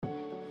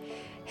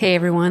Hey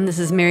everyone, this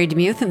is Mary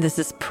DeMuth, and this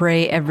is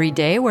Pray Every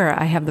Day, where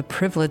I have the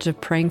privilege of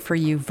praying for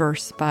you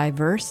verse by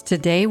verse.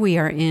 Today we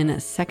are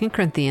in 2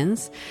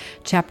 Corinthians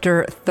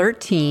chapter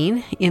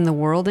 13 in the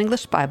World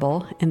English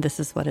Bible, and this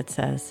is what it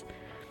says.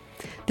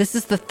 This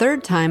is the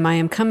third time I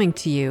am coming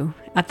to you.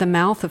 At the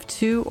mouth of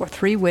 2 or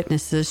 3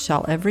 witnesses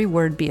shall every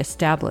word be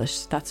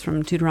established. That's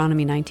from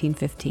Deuteronomy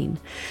 19:15.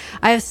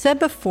 I have said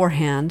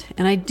beforehand,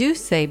 and I do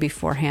say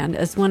beforehand,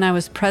 as when I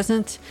was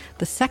present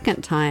the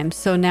second time,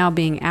 so now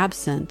being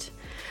absent,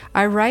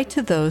 I write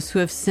to those who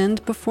have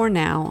sinned before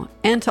now,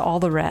 and to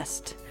all the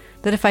rest,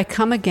 that if I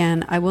come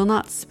again, I will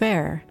not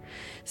spare,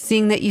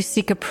 seeing that you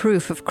seek a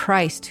proof of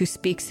Christ who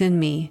speaks in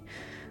me,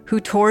 who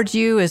towards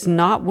you is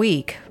not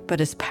weak, but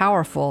is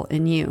powerful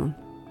in you.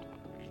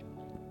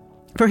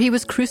 For he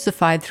was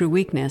crucified through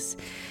weakness,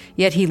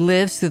 yet he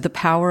lives through the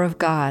power of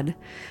God.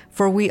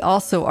 For we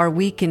also are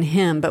weak in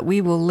him, but we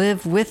will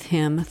live with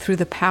him through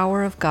the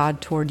power of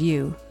God toward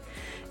you.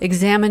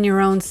 Examine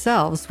your own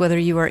selves, whether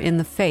you are in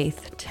the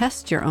faith.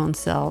 Test your own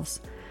selves.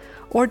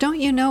 Or don't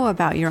you know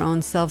about your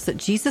own selves that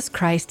Jesus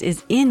Christ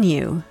is in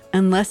you,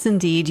 unless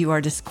indeed you are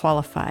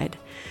disqualified?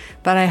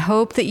 But I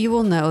hope that you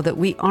will know that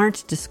we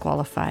aren't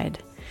disqualified.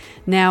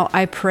 Now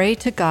I pray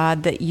to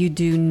God that you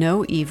do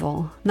no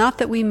evil, not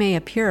that we may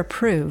appear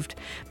approved,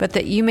 but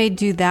that you may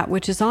do that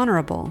which is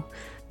honorable,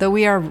 though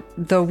we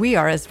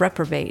are as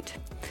reprobate.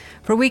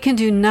 For we can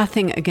do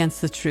nothing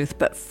against the truth,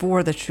 but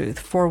for the truth.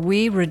 For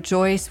we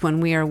rejoice when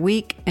we are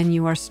weak and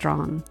you are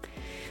strong.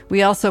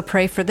 We also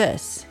pray for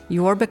this,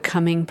 your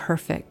becoming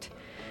perfect.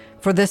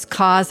 For this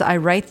cause I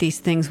write these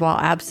things while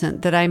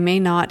absent, that I may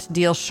not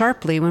deal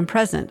sharply when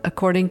present,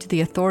 according to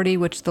the authority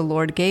which the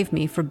Lord gave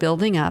me for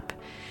building up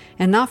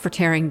and not for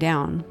tearing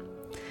down.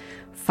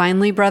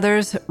 Finally,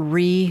 brothers,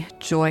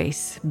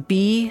 rejoice.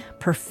 Be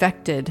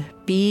perfected.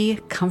 Be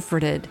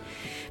comforted.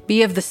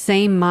 Be of the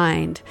same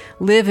mind.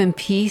 Live in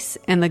peace,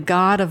 and the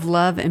God of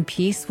love and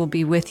peace will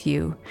be with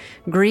you.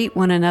 Greet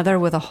one another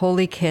with a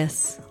holy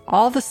kiss.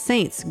 All the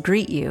saints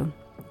greet you.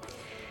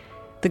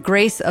 The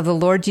grace of the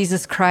Lord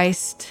Jesus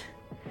Christ,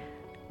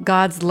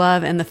 God's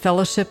love, and the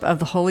fellowship of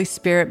the Holy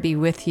Spirit be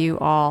with you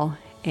all.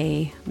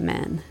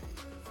 Amen.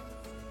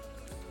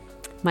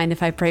 Mind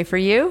if I pray for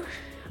you?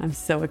 I'm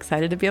so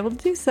excited to be able to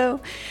do so.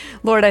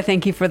 Lord, I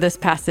thank you for this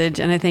passage,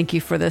 and I thank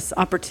you for this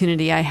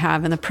opportunity I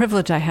have and the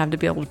privilege I have to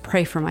be able to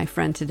pray for my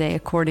friend today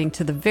according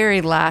to the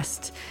very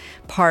last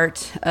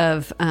part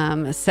of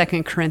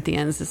 2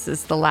 Corinthians. This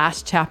is the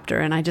last chapter,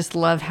 and I just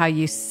love how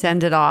you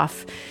send it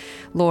off.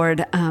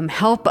 Lord,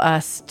 help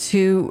us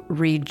to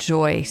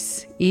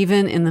rejoice,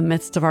 even in the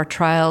midst of our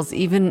trials,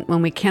 even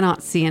when we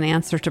cannot see an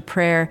answer to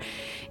prayer,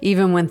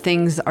 even when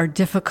things are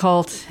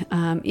difficult,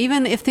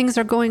 even if things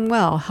are going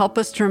well. Help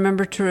us to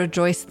remember to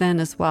rejoice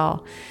then as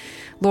well.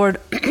 Lord,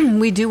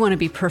 we do want to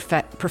be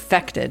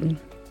perfected.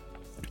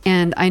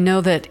 And I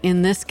know that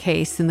in this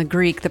case, in the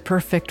Greek, the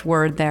perfect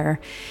word there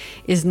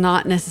is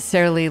not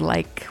necessarily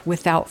like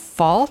without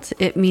fault.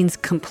 It means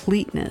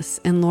completeness.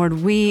 And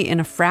Lord, we in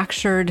a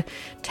fractured,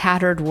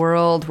 tattered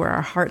world where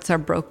our hearts are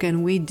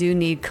broken, we do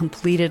need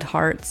completed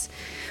hearts.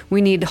 We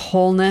need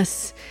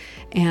wholeness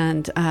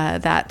and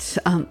that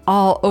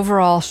all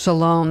overall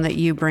shalom that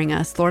you bring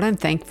us. Lord, I'm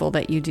thankful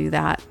that you do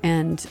that.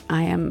 And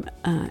I am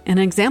an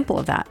example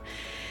of that.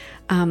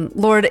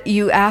 Lord,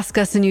 you ask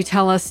us and you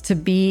tell us to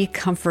be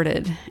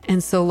comforted.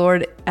 And so,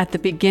 Lord, at the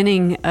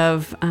beginning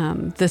of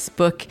this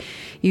book,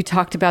 you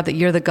talked about that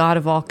you're the God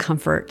of all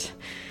comfort,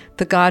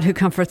 the God who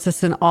comforts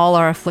us in all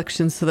our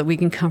afflictions so that we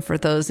can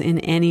comfort those in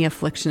any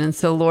affliction. And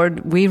so,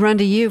 Lord, we run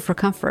to you for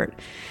comfort.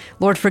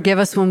 Lord, forgive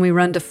us when we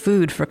run to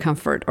food for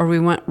comfort, or we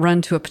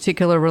run to a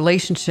particular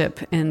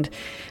relationship and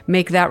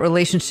make that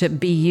relationship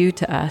be you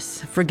to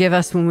us. Forgive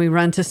us when we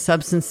run to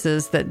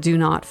substances that do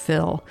not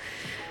fill.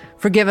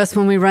 Forgive us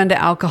when we run to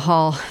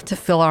alcohol to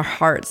fill our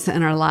hearts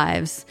and our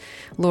lives.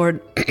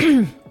 Lord,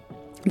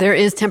 there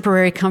is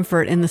temporary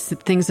comfort in the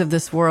things of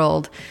this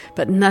world,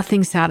 but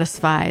nothing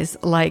satisfies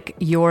like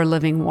your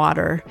living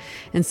water.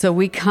 And so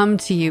we come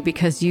to you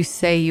because you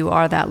say you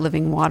are that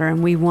living water,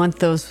 and we want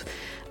those.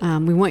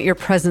 We want your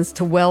presence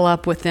to well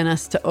up within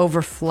us, to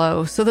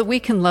overflow, so that we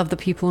can love the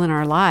people in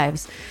our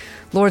lives.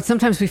 Lord,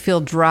 sometimes we feel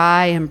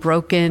dry and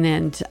broken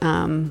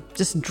and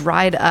just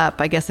dried up.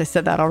 I guess I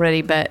said that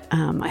already, but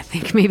I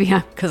think maybe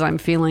because I'm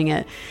feeling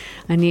it,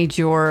 I need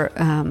your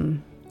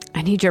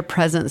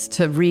presence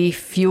to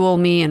refuel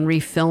me and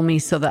refill me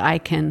so that I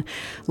can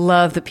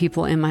love the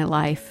people in my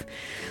life.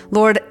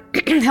 Lord,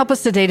 help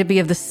us today to be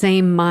of the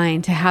same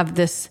mind, to have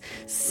this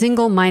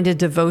single-minded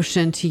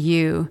devotion to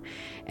you.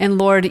 And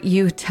Lord,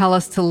 you tell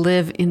us to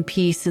live in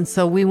peace. And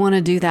so we want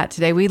to do that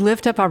today. We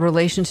lift up our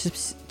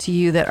relationships to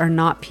you that are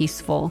not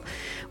peaceful.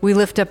 We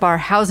lift up our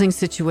housing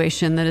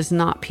situation that is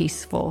not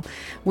peaceful.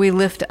 We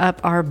lift up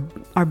our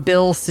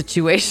bill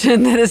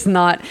situation that is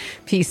not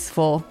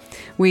peaceful.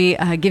 We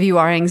give you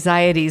our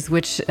anxieties,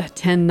 which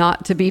tend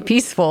not to be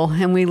peaceful,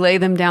 and we lay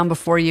them down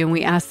before you. And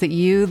we ask that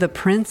you, the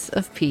Prince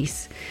of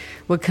Peace,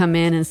 would come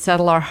in and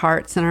settle our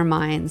hearts and our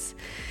minds.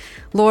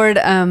 Lord,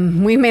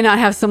 we may not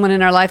have someone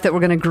in our life that we're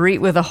going to greet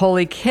with a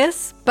holy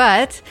kiss,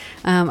 but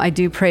I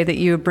do pray that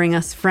you would bring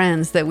us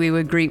friends that we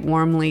would greet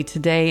warmly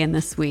today and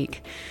this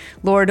week.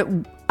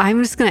 Lord,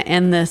 I'm just going to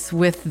end this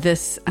with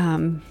this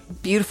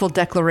beautiful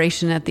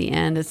declaration at the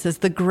end. It says,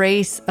 the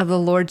grace of the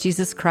Lord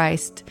Jesus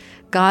Christ,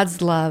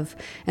 God's love,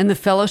 and the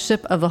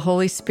fellowship of the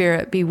Holy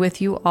Spirit be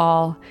with you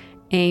all.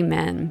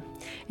 Amen.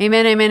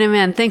 Amen, amen,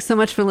 amen. Thanks so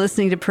much for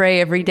listening to Pray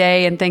Every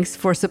Day, and thanks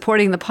for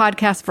supporting the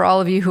podcast. For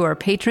all of you who are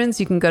patrons,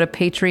 you can go to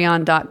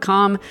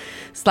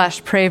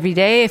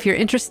patreon.com/prayeveryday if you're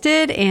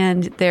interested,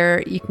 and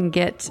there you can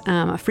get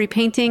a free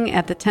painting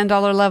at the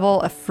 $10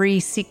 level, a free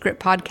secret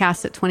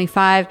podcast at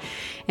 $25,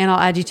 and I'll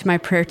add you to my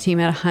prayer team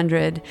at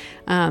 $100.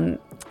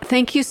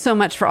 Thank you so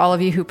much for all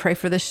of you who pray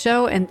for this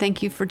show, and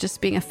thank you for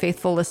just being a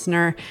faithful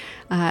listener.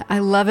 I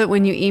love it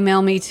when you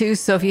email me too,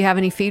 so if you have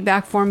any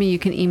feedback for me, you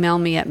can email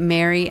me at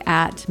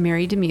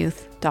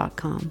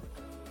mary@marydemuth.com.